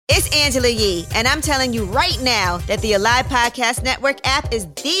Angela Yee, and I'm telling you right now that the Alive Podcast Network app is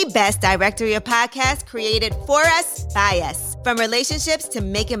the best directory of podcasts created for us, by us. From relationships to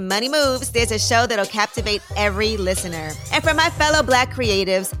making money moves, there's a show that'll captivate every listener. And for my fellow Black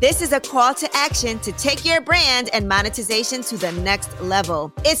creatives, this is a call to action to take your brand and monetization to the next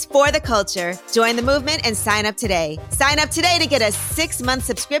level. It's for the culture. Join the movement and sign up today. Sign up today to get a 6-month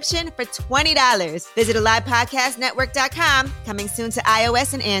subscription for $20. Visit AlivePodcastNetwork.com, coming soon to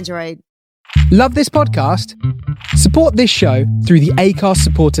iOS and Android. Love this podcast? Support this show through the Acast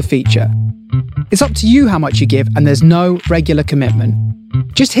supporter feature. It's up to you how much you give, and there's no regular commitment.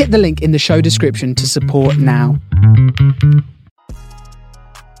 Just hit the link in the show description to support now.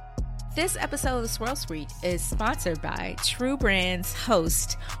 This episode of the Swirl Suite is sponsored by True Brand's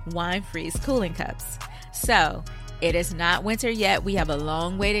host, Wine Freeze Cooling Cups. So, it is not winter yet. We have a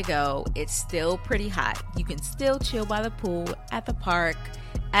long way to go. It's still pretty hot. You can still chill by the pool, at the park,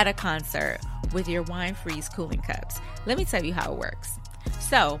 at a concert with your Wine Freeze Cooling Cups. Let me tell you how it works.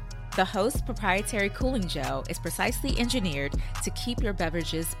 So, the host's proprietary cooling gel is precisely engineered to keep your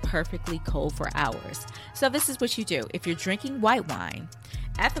beverages perfectly cold for hours. So this is what you do. If you're drinking white wine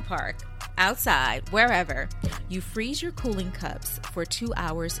at the park, outside, wherever, you freeze your cooling cups for 2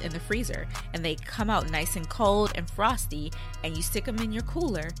 hours in the freezer, and they come out nice and cold and frosty, and you stick them in your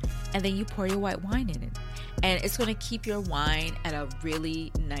cooler, and then you pour your white wine in it. And it's going to keep your wine at a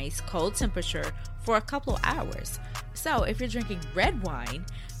really nice cold temperature for a couple of hours. So if you're drinking red wine,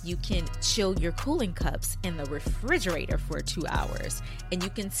 you can chill your cooling cups in the refrigerator for 2 hours, and you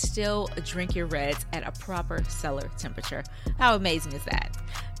can still drink your reds at a proper cellar temperature. How amazing is that?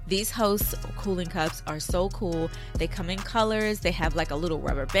 These Host cooling cups are so cool. They come in colors. They have like a little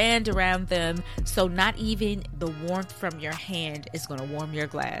rubber band around them, so not even the warmth from your hand is going to warm your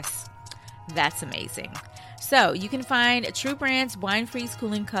glass. That's amazing. So you can find True Brand's Wine Freeze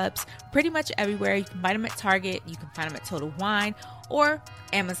Cooling Cups pretty much everywhere. You can find them at Target. You can find them at Total Wine or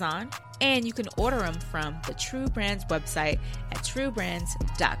Amazon. And you can order them from the True Brands website at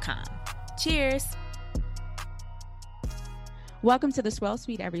truebrands.com. Cheers. Welcome to the Swell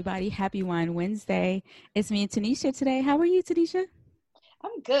Suite, everybody. Happy Wine Wednesday. It's me and Tanisha today. How are you, Tanisha?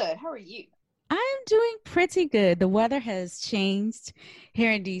 I'm good. How are you? I'm doing pretty good. The weather has changed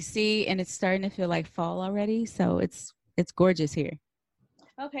here in DC, and it's starting to feel like fall already. So it's gorgeous here.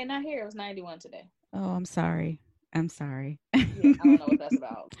 Okay, not here. It was 91 today. Oh, I'm sorry. Yeah, I don't know what that's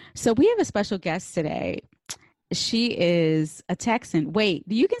about. So we have a special guest today. She is a Texan. Wait,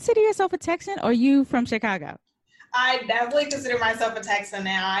 do you consider yourself a Texan, or are you from Chicago? I definitely consider myself a Texan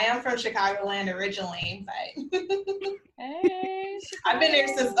now. I am from Chicagoland originally, but Hey, I've been there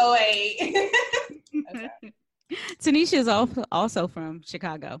since '08. okay. Tanisha is also from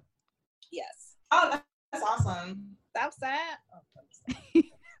Chicago. Yes. Oh, that's awesome. Southside.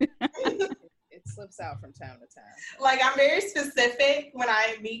 It slips out from time to time. Like, I'm very specific when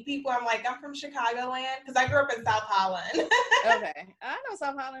I meet people. I'm like, I'm from Chicagoland because I grew up in South Holland. Okay. I know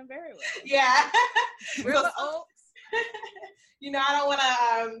South Holland very well. Yeah. We're the Oaks. You know, I don't want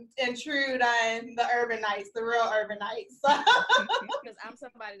to intrude on the urban nights, the real urban nights. Because I'm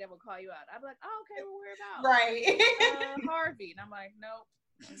somebody that will call you out. I'm like, oh, okay, well, where about? Right. Harvey. And I'm like, nope.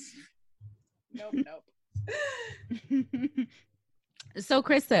 So,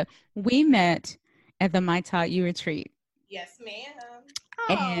 Christa, we met at the My Taught You retreat. Yes, ma'am.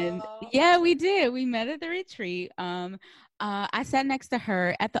 And yeah, we did. We met at the retreat. I sat next to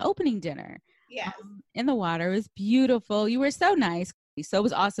her at the opening dinner. Yes. In the water. It was beautiful. You were so nice. So it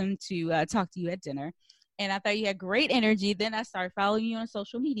was awesome to talk to you at dinner. And I thought you had great energy. Then I started following you on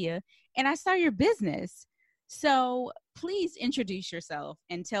social media, and I saw your business. So please introduce yourself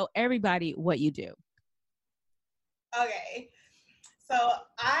and tell everybody what you do. Okay. So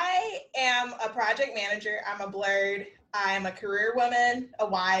I am a project manager. I'm a blurred. I am a career woman, a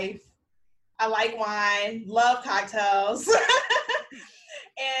wife. I like wine, love cocktails.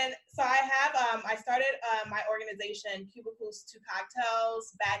 And so I started my organization, Cubicles to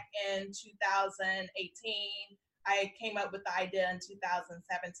Cocktails, back in 2018. I came up with the idea in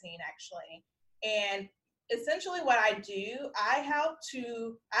 2017, actually. And essentially what I do, I help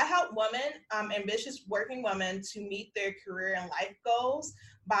women, ambitious working women, to meet their career and life goals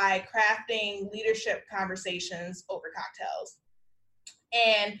by crafting leadership conversations over cocktails.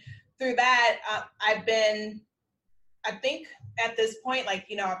 And through that, I think at this point, I've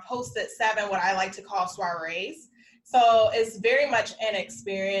hosted 7 what I like to call soirees. So it's very much an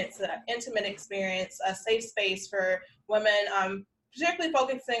experience, an intimate experience, a safe space for women, particularly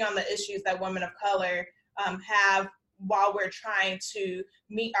focusing on the issues that women of color have while we're trying to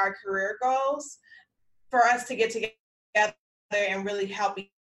meet our career goals, for us to get together and really help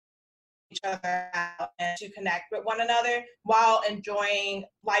each other out and to connect with one another while enjoying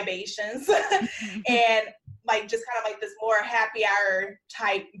libations and like just kind of like this more happy hour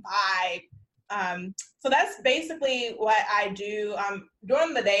type vibe. So that's basically what I do.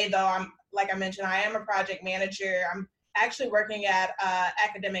 During the day though, like I mentioned, I am a project manager. I'm actually working at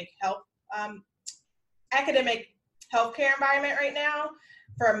academic healthcare environment right now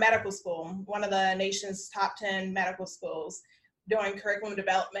for a medical school, one of the nation's top 10 medical schools, doing curriculum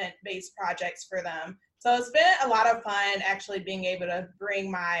development based projects for them. So it's been a lot of fun actually being able to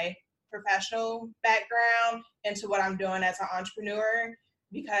bring my professional background into what I'm doing as an entrepreneur,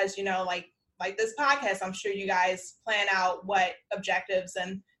 because, you know, like this podcast, I'm sure you guys plan out what objectives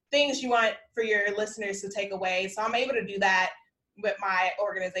and things you want for your listeners to take away. So I'm able to do that with my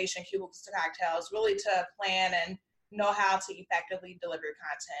organization, Cubicles to Cocktails, really to plan and know how to effectively deliver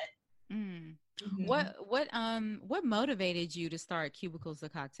content. What motivated you to start Cubicles to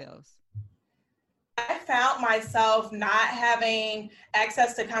Cocktails? I found myself not having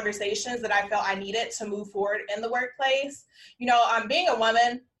access to conversations that I felt I needed to move forward in the workplace. You know, being a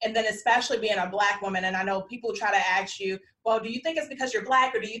woman, and then especially being a Black woman, and I know people try to ask you, well, do you think it's because you're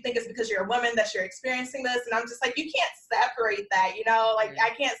Black, or do you think it's because you're a woman that you're experiencing this? And I'm just like, you can't separate that, you know, like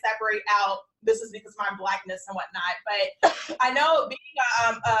I can't separate out this is because of my Blackness and whatnot. But I know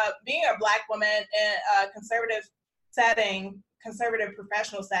being a Black woman in a conservative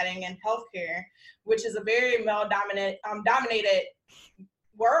professional setting in healthcare, which is a very male-dominated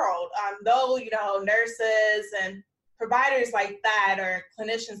world. Though, you know, nurses and providers like that or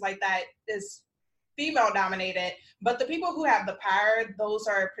clinicians like that is female-dominated, but the people who have the power, those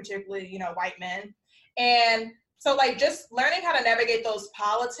are particularly, you know, white men. And so, like, just learning how to navigate those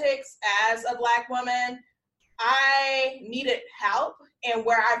politics as a Black woman, I needed help. And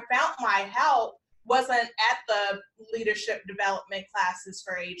where I found my help wasn't at the leadership development classes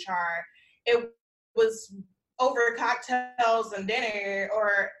for HR. It was over cocktails and dinner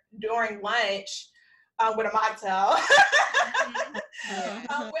or during lunch with a mocktail.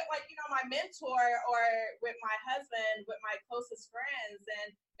 With, like, you know, my mentor or with my husband, with my closest friends.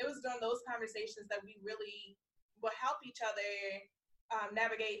 And it was during those conversations that we really would help each other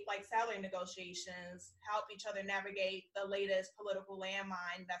navigate like salary negotiations, help each other navigate the latest political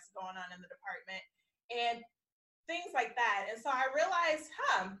landmine that's going on in the department and things like that. And so I realized,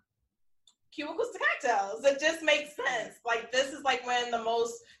 Cubicles to Cocktails, it just makes sense. Like, this is like when the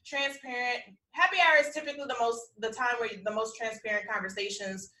most transparent, happy hour is typically the time where the most transparent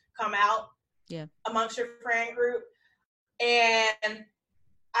conversations come out amongst your friend group. And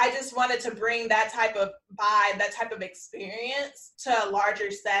I just wanted to bring that type of vibe, that type of experience to a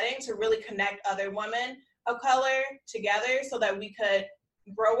larger setting to really connect other women of color together so that we could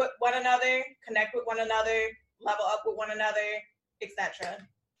grow with one another, connect with one another, level up with one another, etc.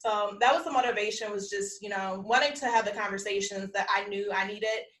 So that was the motivation, was just, you know, wanting to have the conversations that I knew I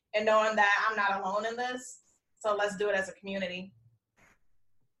needed and knowing that I'm not alone in this. So let's do it as a community.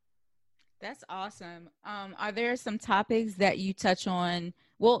 That's awesome. Are there some topics that you touch on?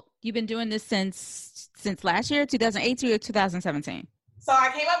 Well, you've been doing this since last year, 2018 or 2017? So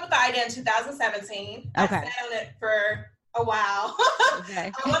I came up with the idea in 2017. Okay. I sat on it for a while.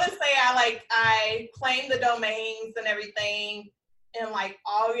 Okay. I want to say I claimed the domains and everything in like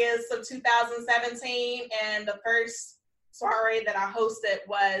August of 2017, and the first soiree that I hosted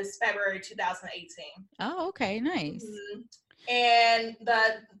was February 2018. Oh, okay, nice. Mm-hmm. And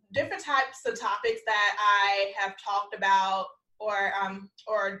the different types of topics that I have talked about or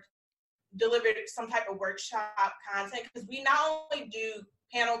delivered some type of workshop content, because we not only do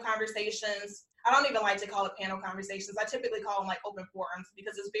panel conversations. I don't even like to call it panel conversations. I typically call them like open forums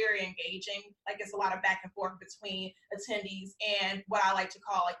because it's very engaging. Like, it's a lot of back and forth between attendees and what I like to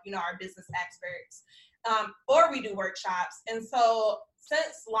call, like, you know, our business experts. Or we do workshops. And so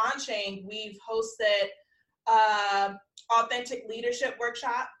since launching, we've hosted authentic leadership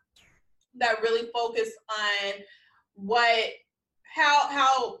workshop that really focus on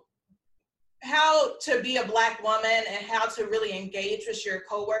how to be a Black woman and how to really engage with your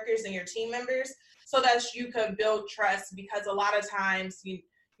coworkers and your team members so that you could build trust, because a lot of times you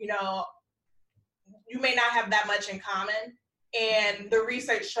know you may not have that much in common, and the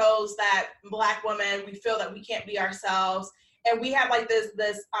research shows that Black women, we feel that we can't be ourselves, and we have like this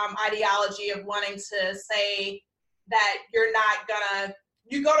ideology of wanting to say that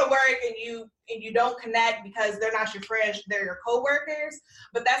you go to work and you don't connect because they're not your friends, they're your coworkers,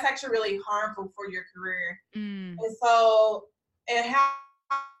 but that's actually really harmful for your career. And so, and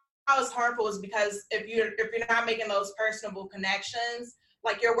how it's harmful is because if you're not making those personable connections,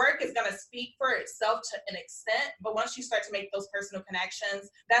 like your work is going to speak for itself to an extent, but once you start to make those personal connections,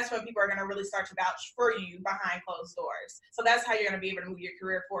 that's when people are going to really start to vouch for you behind closed doors. So that's how you're going to be able to move your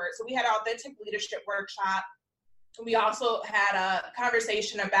career forward. So we had an authentic leadership workshop. We also had a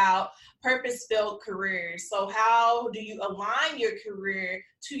conversation about purpose-filled careers. So how do you align your career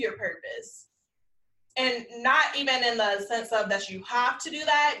to your purpose? And not even in the sense of that you have to do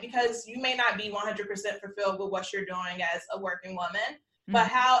that, because you may not be 100% fulfilled with what you're doing as a working woman. Mm-hmm. But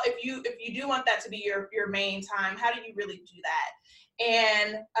how, if you do want that to be your main time, how do you really do that?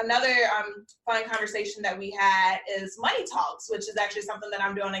 And another fun conversation that we had is Money Talks, which is actually something that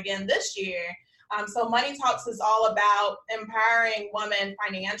I'm doing again this year. So Money Talks is all about empowering women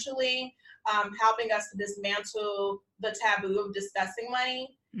financially, helping us to dismantle the taboo of discussing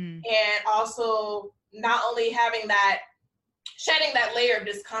money, and also not only having that, shedding that layer of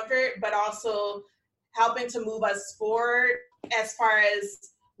discomfort, but also helping to move us forward as far as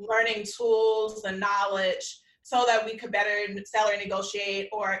learning tools and knowledge so that we could better salary negotiate,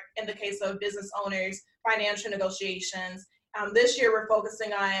 or in the case of business owners, financial negotiations. This year, we're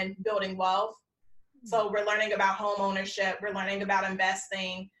focusing on building wealth. So we're learning about home ownership, we're learning about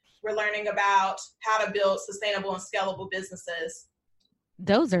investing, we're learning about how to build sustainable and scalable businesses.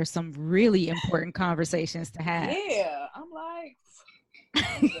 Those are some really important conversations to have. Yeah, I'm like,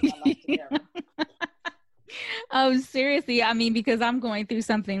 oh, seriously. I mean, because I'm going through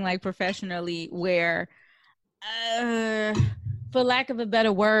something like professionally where, for lack of a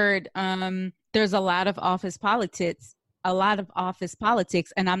better word, there's a lot of office politics,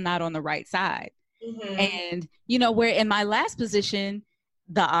 and I'm not on the right side. Mm-hmm. And, you know, where in my last position,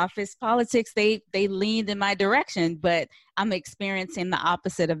 the office politics, they leaned in my direction, but I'm experiencing the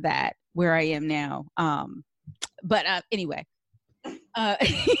opposite of that where I am now. But anyway. No,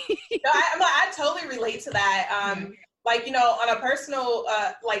 I totally relate to that. Like, you know, on a personal,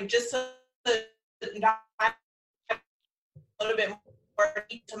 like just to dive a little bit more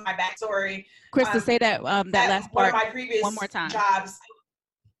to my backstory. Christa, say that last part one of my previous one more time. Jobs.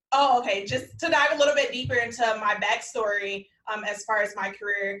 Oh, okay. Just to dive a little bit deeper into my backstory, as far as my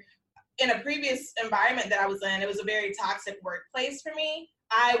career, in a previous environment that I was in, it was a very toxic workplace for me.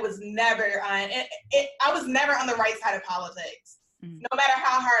 I was never on I was never on the right side of politics, no matter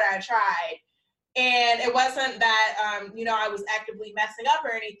how hard I tried. And it wasn't that you know, I was actively messing up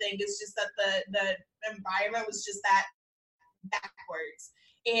or anything. It's just that the environment was just that backwards.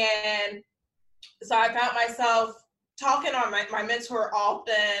 And so I found myself talking on my mentor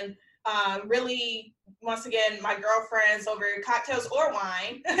often, really, once again, my girlfriends over cocktails or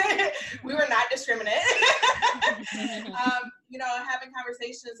wine. We were not discriminate. You know, having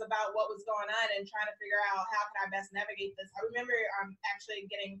conversations about what was going on and trying to figure out how can I best navigate this. I remember actually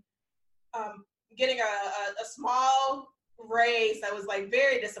getting a small raise that was like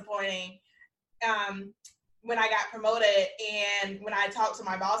very disappointing when I got promoted. And when I talked to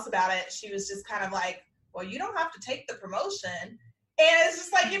my boss about it, she was just kind of like, well, you don't have to take the promotion. And it's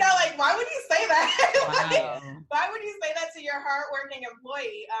just like, you know, like, why would you say that? Wow. Like, why would you say that to your hardworking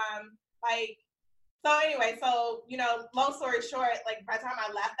employee? So anyway, so, you know, long story short, like by the time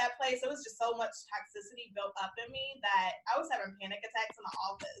I left that place, it was just so much toxicity built up in me that I was having panic attacks in the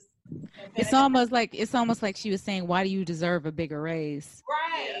office. It's almost like she was saying, why do you deserve a bigger raise?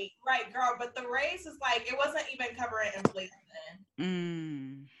 Right, girl. But the raise is like, it wasn't even covering inflation.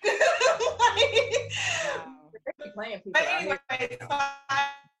 But anyway, so I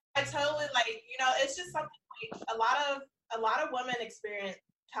totally, like, you know, it's just something like a lot of women experience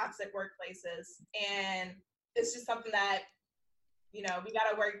toxic workplaces, and it's just something that, you know, we got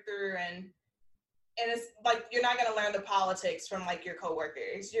to work through. And it's like, you're not going to learn the politics from like your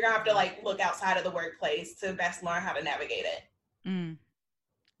coworkers. You're gonna have to like look outside of the workplace to best learn how to navigate it.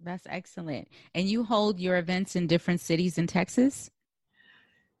 That's excellent. And you hold your events in different cities in Texas?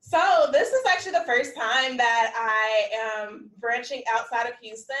 So this is actually the first time that I am branching outside of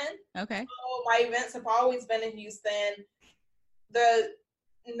Houston. Okay. So my events have always been in Houston.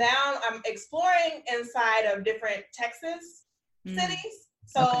 Now I'm exploring inside of different Texas cities.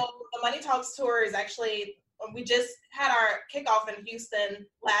 So the Money Talks tour is actually, we just had our kickoff in Houston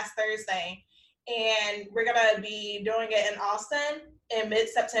last Thursday, and we're gonna be doing it in Austin in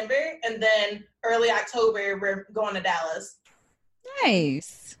mid-September, and then early October we're going to Dallas.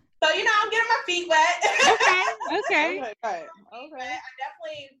 Nice. So, you know, I'm getting my feet wet. Okay. I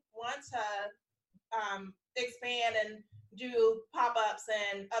definitely want to expand and do pop-ups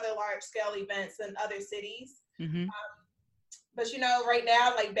and other large-scale events in other cities. But, you know, right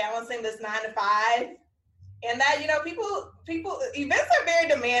now, like balancing this 9 to 5, and that, you know, people, events are very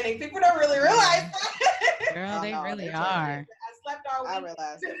demanding. People don't really realize that. Girl, they really are. As slept all week. I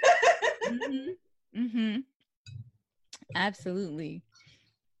realized. Absolutely.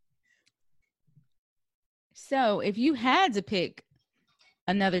 So if you had to pick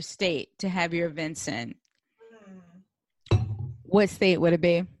another state to have your events in, what state would it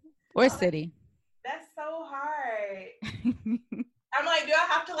be? Or city? That's so hard. I'm like, do I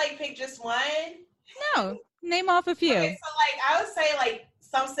have to like pick just one? No, name off a few. Okay, so like I would say like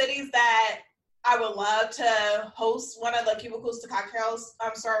some cities that I would love to host one of the Cubicles to Cocktails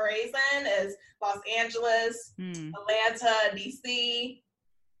soirees in is Los Angeles, Atlanta, DC,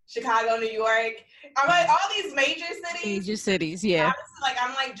 Chicago, New York. I'm like all these major cities. Major cities, yeah. Honestly, like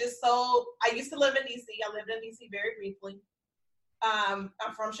I'm like just so. I used to live in DC. I lived in DC very briefly. I'm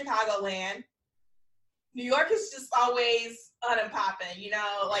from Chicagoland. New York is just always on and popping, you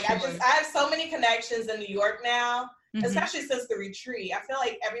know. Like I have so many connections in New York now, especially since the retreat. I feel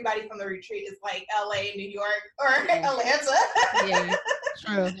like everybody from the retreat is like LA, New York, or Atlanta. Yeah,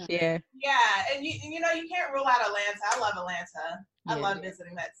 true. Yeah. Yeah, and you know you can't rule out Atlanta. I love Atlanta. I love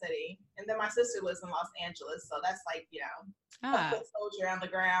visiting that city. And then my sister lives in Los Angeles, so that's like, you know, a foot soldier on the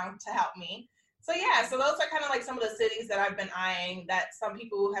ground to help me. So yeah, so those are kind of like some of the cities that I've been eyeing that some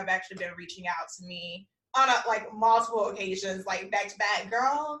people have actually been reaching out to me on like multiple occasions, like back to back.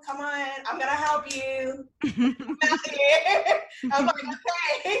 Girl, come on, I'm gonna help you. I'm like,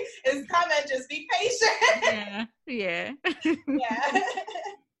 okay, it's coming. Just be patient. Yeah. Yeah.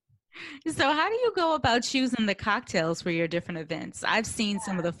 So how do you go about choosing the cocktails for your different events? I've seen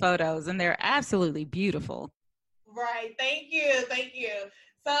some of the photos and they're absolutely beautiful. Right. Thank you.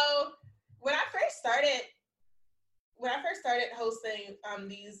 So when I first started hosting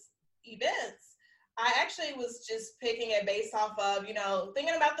these events, I actually was just picking it based off of, you know,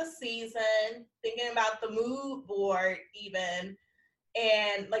 thinking about the season, thinking about the mood board even,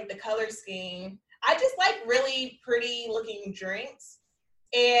 and like the color scheme. I just like really pretty looking drinks,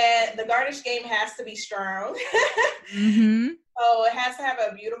 and the garnish game has to be strong. So it has to have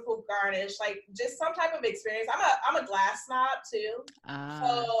a beautiful garnish, like just some type of experience. I'm a glass snob too.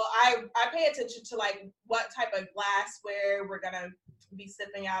 So I pay attention to like what type of glassware we're gonna be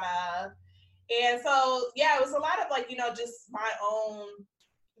sipping out of. And so, yeah, it was a lot of like, you know, just my own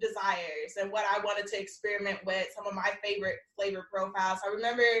desires and what I wanted to experiment with, some of my favorite flavor profiles. I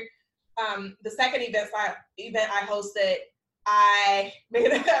remember the second event I hosted, I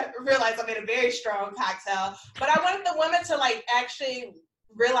realized I made a very strong cocktail, but I wanted the women to like actually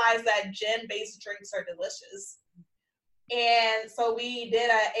realize that gin-based drinks are delicious. And so we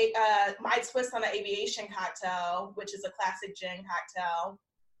did my twist on the aviation cocktail, which is a classic gin cocktail,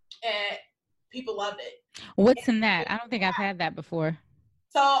 and people loved it. What's in that? I don't think I've had that before.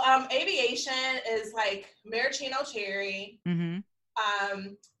 So aviation is like maraschino cherry.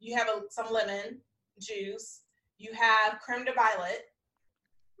 You have some lemon juice. You have creme de violet,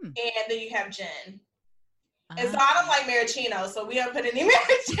 and then you have gin. And so I don't like maraschino, so we don't put any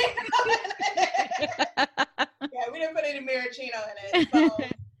maraschino in it. Yeah, we didn't put any maraschino in it. So,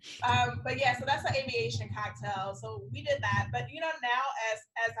 but yeah, so that's an aviation cocktail. So we did that. But you know, now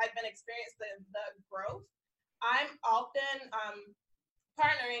as I've been experiencing the growth, I'm often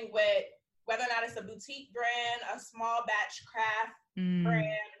partnering with whether or not it's a boutique brand, a small batch craft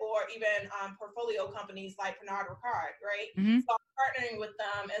brand, or even portfolio companies like Pernod Ricard, right? So I'm partnering with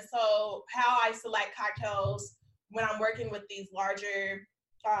them. And so how I select cocktails when I'm working with these larger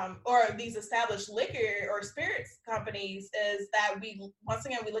or these established liquor or spirits companies is that we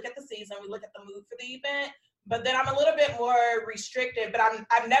look at the season, we look at the mood for the event, but then I'm a little bit more restricted, but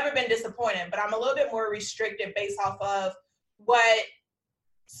I've never been disappointed, but I'm a little bit more restricted based off of what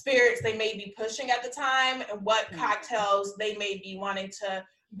spirits they may be pushing at the time and what cocktails they may be wanting to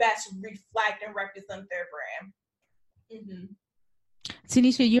best reflect and represent their brand.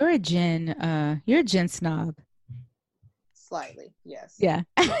 Tanisha, you're a gin snob. Slightly, yes. Yeah.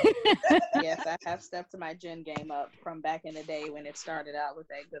 Yes, I have stepped my gin game up from back in the day when it started out with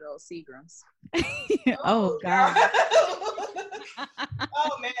that good old Seagram's. Oh God.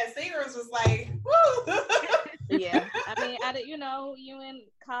 Oh man, Seagram's was like, woo. Yeah, I mean, you in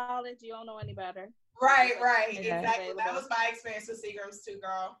college, you don't know any better. Right, Yeah. exactly. That was my experience with Seagram's too,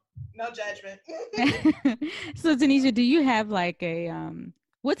 girl. No judgment. So Tanisha, do you have like a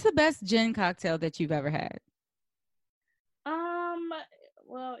what's the best gin cocktail that you've ever had?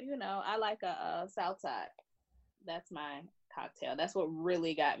 Well, I like a Southside. That's my cocktail. That's what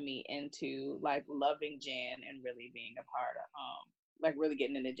really got me into like loving gin and really being a part of like really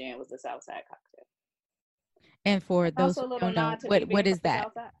getting into gin was the Southside cocktail. And for those who don't know, what is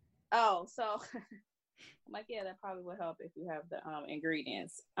that? Oh, so I'm like, yeah, that probably would help if you have the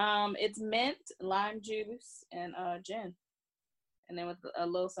ingredients. It's mint, lime juice, and gin. and then with a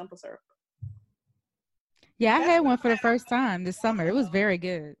little simple syrup. Yeah, I had one for the first time this summer. It was very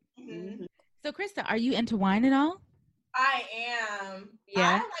good. Mm-hmm. So, Christa, are you into wine at all? I am.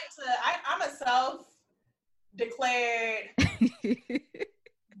 Yeah. I'm a self-declared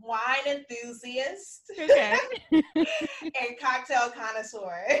wine enthusiast. Okay. And cocktail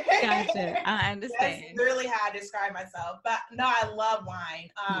connoisseur. Gotcha. I understand. That's really how I describe myself. But no, I love wine.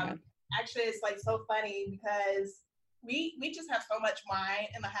 Actually, it's like so funny because we just have so much wine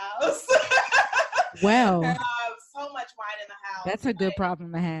in the house. Wow. So much wine in the house. That's a good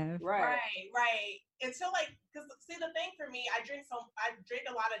problem to have. Right. Until because see, the thing for me, I drink a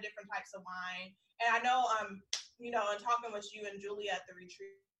lot of different types of wine, and I know, in talking with you and Julia at the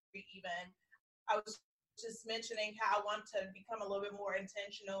retreat, even I was just mentioning how I want to become a little bit more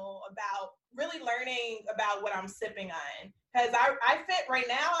intentional about really learning about what I'm sipping on, because I fit right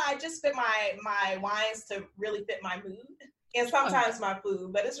now. I just fit my wines to really fit my mood. And sometimes my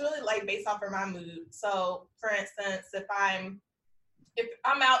food, but it's really like based off of my mood. So, for instance, if I'm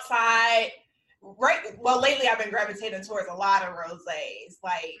outside, lately I've been gravitating towards a lot of rosés,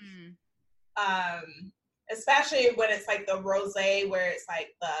 especially when it's like the rosé where it's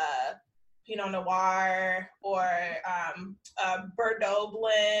like the Pinot Noir or Bordeaux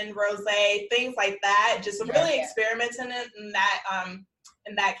blend rosé, things like that. Just really experimenting in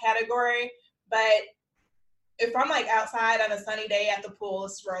that category, but. If I'm like outside on a sunny day at the pool,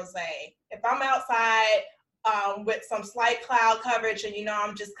 it's rosé. If I'm outside with some slight cloud coverage and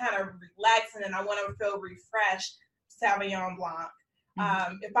I'm just kind of relaxing and I want to feel refreshed, Sauvignon Blanc.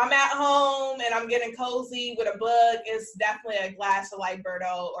 If I'm at home and I'm getting cozy with a book, it's definitely a glass of like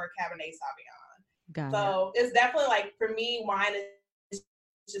Bordeaux or Cabernet Sauvignon. So it's definitely like, for me, wine is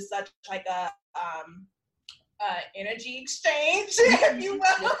just such like a energy exchange, if you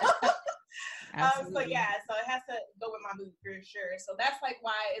will. So it has to go with my mood for sure. So that's like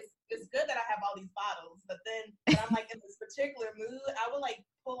why it's good that I have all these bottles. But then when I'm like in this particular mood, I will like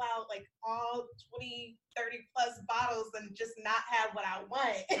pull out like all 20, 30 plus bottles and just not have what I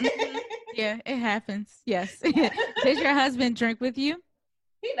want. Yeah, it happens. Yes. Does your husband drink with you?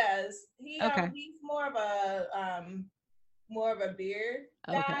 He does. He's more of a beer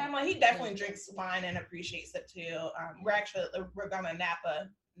guy. Like, he definitely drinks wine and appreciates it too. We're going to Napa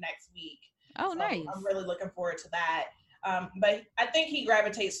next week. Oh, so nice. I'm really looking forward to that. But I think he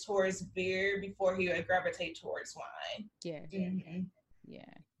gravitates towards beer before he would gravitate towards wine. Yeah.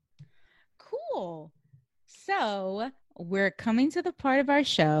 Cool. So we're coming to the part of our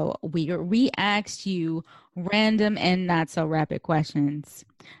show where we asked you random and not so rapid questions.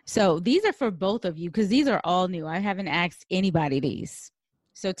 So these are for both of you because these are all new. I haven't asked anybody these.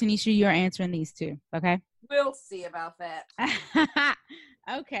 So Tanisha, you're answering these too. Okay. We'll see about that.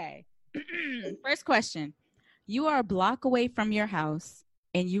 Okay. First question. You are a block away from your house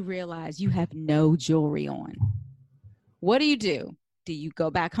and you realize you have no jewelry on. What do? Do you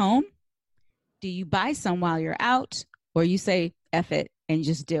go back home? Do you buy some while you're out? Or you say, F it and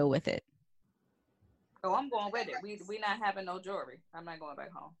just deal with it? Oh, I'm going with it. We not having no jewelry. I'm not going back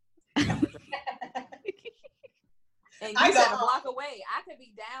home. And you said a block away. I could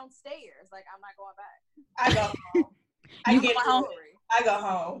be downstairs. Like, I'm not going back. I go home. I go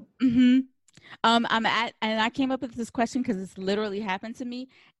home. Mm-hmm. And I came up with this question because this literally happened to me,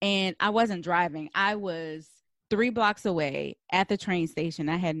 and I wasn't driving. I was 3 blocks away at the train station.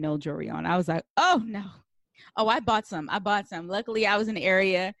 I had no jewelry on. I was like, oh no. Oh, I bought some. Luckily, I was in an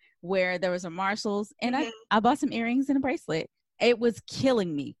area where there was a Marshall's, and I bought some earrings and a bracelet. It was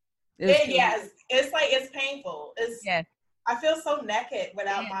killing me. Yes, it's like, it's painful. I feel so naked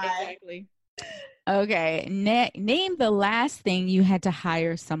without Exactly. Okay, name the last thing you had to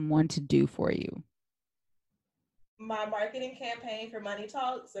hire someone to do for you. My marketing campaign for Money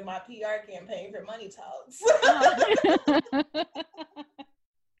Talks and my PR campaign for Money Talks.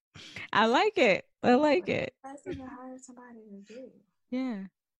 I like it. Last thing I hired somebody to do. Yeah.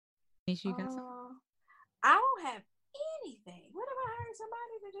 You got I don't have anything. What have I hired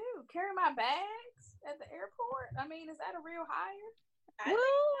somebody to do? Carry my bags at the airport? I mean, is that a real hire? I'm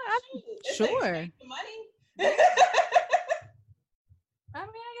sure. Money. I mean,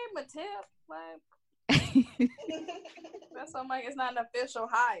 I gave him a tip. Like, that's something like, it's not an official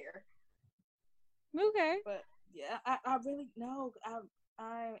hire. Okay. But yeah, I really no.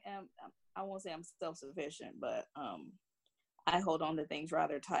 I won't say I'm self-sufficient, but I hold on to things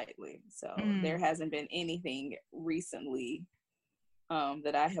rather tightly. So there hasn't been anything recently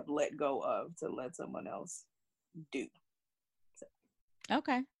that I have let go of to let someone else do. So.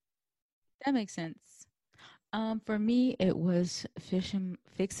 Okay. That makes sense. For me, it was fixing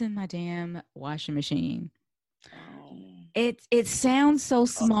my damn washing machine. It sounds so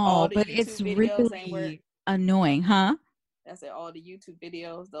small, the but YouTube it's videos ain't work. really annoying, huh? That's it. All the YouTube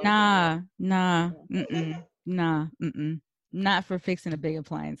videos. Those Nah, Yeah. not for fixing a big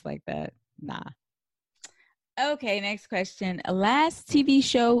appliance like that. Nah. Okay, next question. Last TV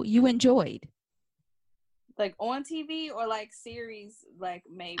show you enjoyed? Like on TV or like series, like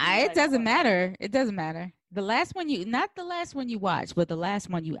maybe. It doesn't matter. It doesn't matter. The last one not the last one you watched, but the last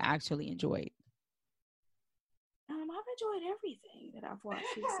one you actually enjoyed. I've enjoyed everything that I've watched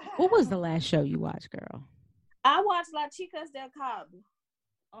recently. What was the last show you watched, girl? I watched La Chicas del Cabo.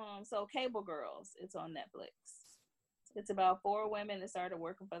 So Cable Girls. It's on Netflix. It's about 4 women that started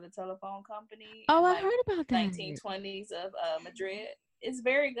working for the telephone company. Oh, in, I heard about that. 1920s of Madrid. It's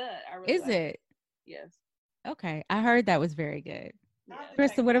very good. I really Is like it? Yes. Okay, I heard that was very good. Yeah.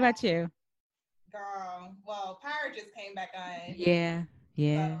 Christa, what about you? Girl, well, Power just came back on. Yeah.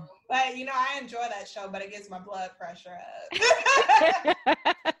 So, but I enjoy that show, but it gets my blood pressure up.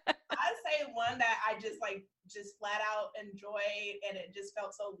 I'd say one that I just flat out enjoyed, and it just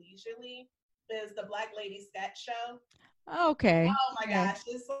felt so leisurely, is the Black Lady Sketch Show. Okay. Oh my gosh,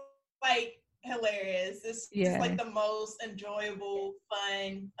 it's like hilarious. It's just like the most enjoyable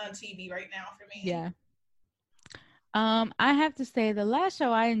fun on TV right now for me. Yeah. I have to say the last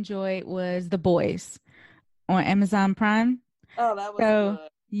show I enjoyed was The Boys on Amazon Prime. Oh, that was good.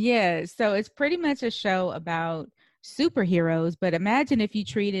 Yeah, so it's pretty much a show about superheroes, but imagine if you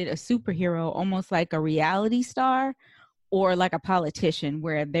treated a superhero almost like a reality star or like a politician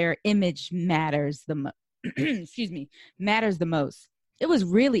where their image matters the matters the most. It was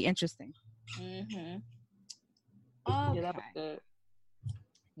really interesting. Mm-hmm. Okay. Yeah, that was good.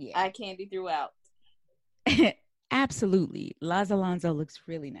 Yeah. Eye candy throughout. Absolutely. Laz Alonso looks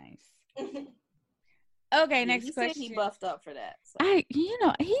really nice. Okay, next question. Said he buffed up for that. So.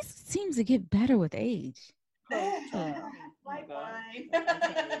 He seems to get better with age. Like mine.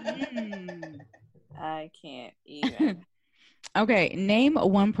 I can't even. Okay, name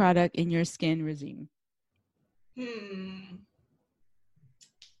one product in your skin regime.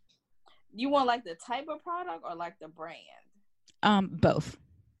 You want like the type of product or like the brand? Both.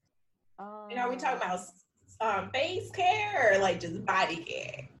 We talking about face care or like just body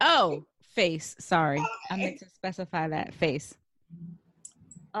care? Oh, face. Sorry. Okay. I meant to specify that. Face.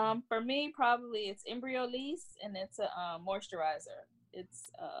 For me, probably it's Embryolisse, and it's a moisturizer.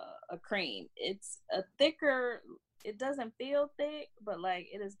 It's a cream. It's a thicker. It doesn't feel thick, but like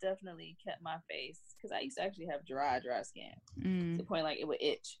it has definitely kept my face, because I used to actually have dry skin to the point like it would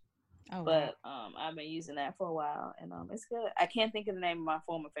itch. Oh, but I've been using that for a while, and it's good. I can't think of the name of my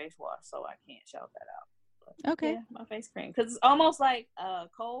former face wash, so I can't shout that out. But, okay. Yeah, my face cream, because it's almost like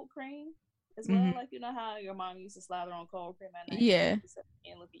cold cream as well. Like how your mom used to slather on cold cream at night. Yeah.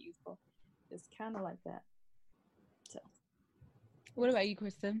 And look youthful. It's kind of like that. So. What about you,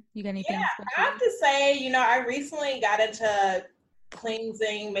 Kristen? You got anything? Yeah, I have to say, I recently got into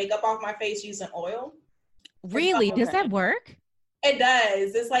cleansing makeup off my face using oil. Really? Does that work? It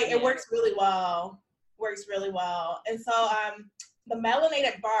does. It's like it works really well. And so the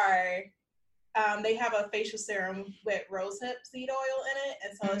Melanated Bar, they have a facial serum with rosehip seed oil in it,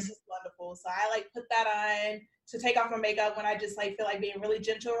 and so it's just wonderful. So I put that on to take off my makeup when I just feel like being really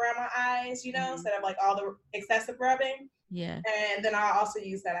gentle around my eyes, instead of all the excessive rubbing. Yeah. And then I also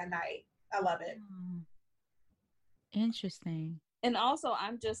use that at night. I love it. Interesting. And also,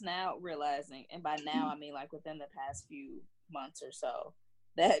 I'm just now realizing, and by now I mean within the past few months or so,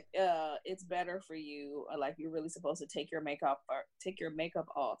 that it's better for you, or you're really supposed to take your makeup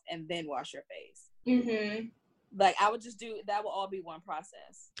off and then wash your face. I would just do that. Will all be one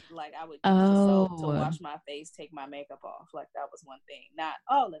process. I would use the soap to wash my face, take my makeup off. That was one thing. Not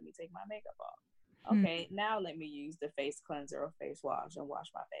let me take my makeup off. Okay, now let me use the face cleanser or face wash and wash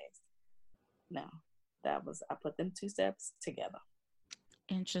my face. No, I put them 2 steps together.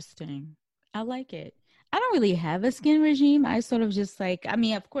 Interesting. I like it. I don't really have a skin regime. I sort of just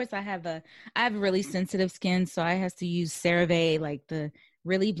of course I have really sensitive skin, so I have to use CeraVe, the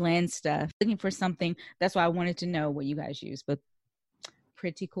really bland stuff. Looking for something. That's why I wanted to know what you guys use, but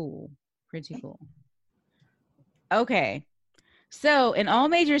pretty cool. Okay. So in all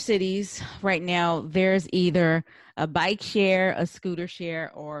major cities right now, there's either a bike share, a scooter share,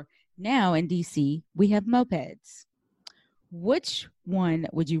 or now in DC, we have mopeds. Which one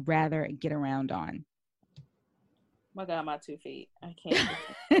would you rather get around on? My God, my 2 feet. I can't.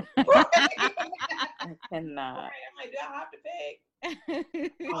 I cannot. Right, I'm do I have to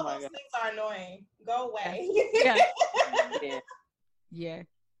pick? All those things are annoying. Go away.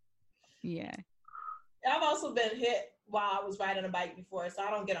 Yeah. I've also been hit while I was riding a bike before, so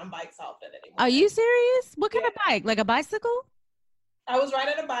I don't get on bikes often anymore. Are you serious? What kind of bike? Like a bicycle? I was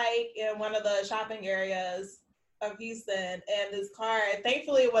riding a bike in one of the shopping areas of Houston, and this car,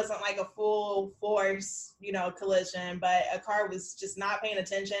 thankfully it wasn't like a full force, collision, but a car was just not paying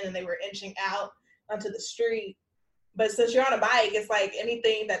attention and they were inching out onto the street. But since you're on a bike, it's like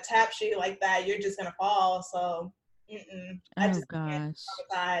anything that taps you like that, you're just gonna fall. So, I just can't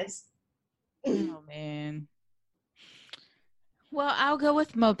traumatize. Oh man. Well, I'll go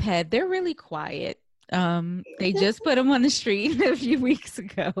with moped. They're really quiet. They just put them on the street a few weeks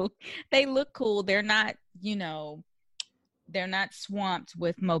ago. They look cool. They're not, they're not swamped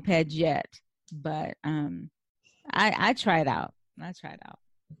with mopeds yet. But I tried out.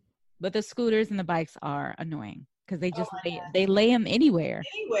 But the scooters and the bikes are annoying because they just they lay them anywhere.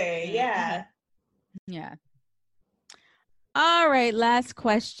 Yeah. Yeah. All right, last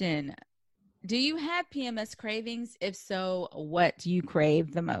question. Do you have PMS cravings? If so, what do you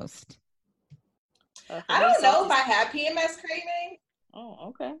crave the most? I don't know if I have PMS craving. Oh,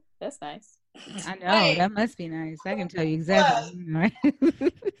 okay. That's nice. I know. That must be nice. I can tell you exactly. I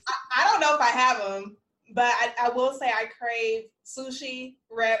don't know if I have them, but I will say I crave sushi,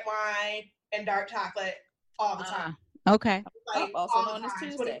 red wine, and dark chocolate all the time. Okay. Like, also all known the as time,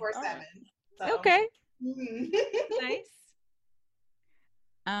 Tuesday. 24/7. Right. So. Okay. Mm-hmm. Nice.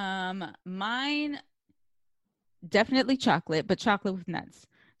 Mine definitely chocolate, but chocolate with nuts.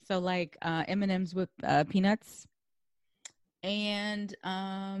 So like M&Ms with peanuts, and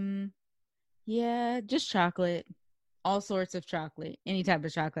just chocolate, all sorts of chocolate, any type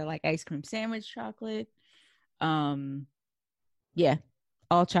of chocolate, like ice cream sandwich chocolate. All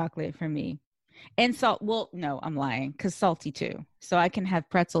chocolate for me. And salt. Well, no, I'm lying, because salty too. So I can have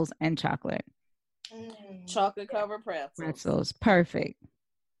pretzels and chocolate. Chocolate covered pretzels. Pretzels, perfect.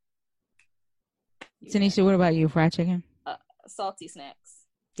 Tanisha, what about you? Fried chicken? Salty snacks.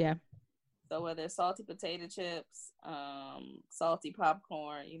 Yeah. So whether it's salty potato chips, salty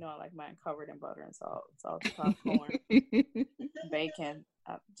popcorn, I like mine covered in butter and salt. Salty popcorn, bacon.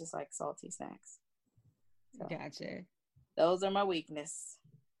 I just like salty snacks. So, gotcha. Those are my weakness.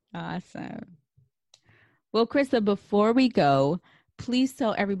 Awesome. Well, Christa, before we go, please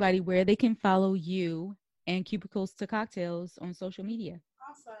tell everybody where they can follow you and Cubicles to Cocktails on social media.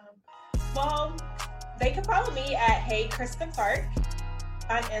 Awesome. Well, they can follow me at Hey Christa Clark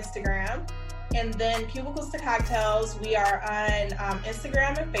on Instagram, and then Cubicles to Cocktails, we are on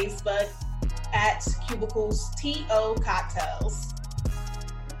Instagram and Facebook at Cubicles TO Cocktails.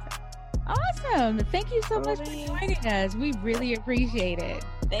 Awesome. Thank you so much for joining us. We really appreciate it.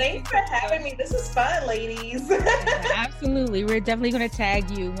 Thanks for having me. This is fun, ladies. Yeah, absolutely. We're definitely going to tag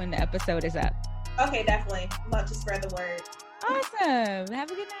you when the episode is up. Okay, definitely. Love to spread the word. Awesome. Have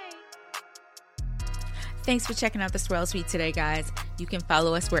a good night. Thanks for checking out the Swirl Suite today, guys. You can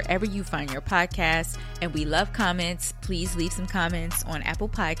follow us wherever you find your podcasts, and we love comments. Please leave some comments on Apple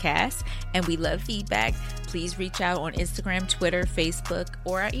Podcasts, and we love feedback. Please reach out on Instagram, Twitter, Facebook,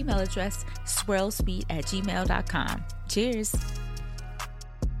 or our email address, swirlsuite@gmail.com. Cheers.